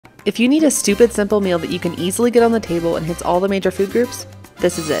If you need a stupid simple meal that you can easily get on the table and hits all the major food groups,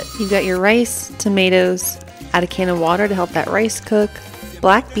 this is it. You've got your rice, tomatoes, add a can of water to help that rice cook,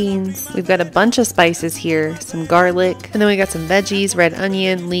 black beans, we've got a bunch of spices here, some garlic, and then we got some veggies, red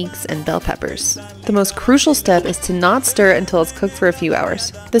onion, leeks, and bell peppers. The most crucial step is to not stir it until it's cooked for a few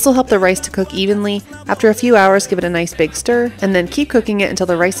hours. This will help the rice to cook evenly. After a few hours, give it a nice big stir, and then keep cooking it until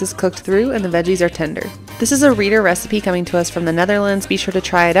the rice is cooked through and the veggies are tender. This is a reader recipe coming to us from the Netherlands. Be sure to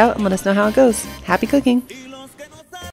try it out and let us know how it goes. Happy cooking!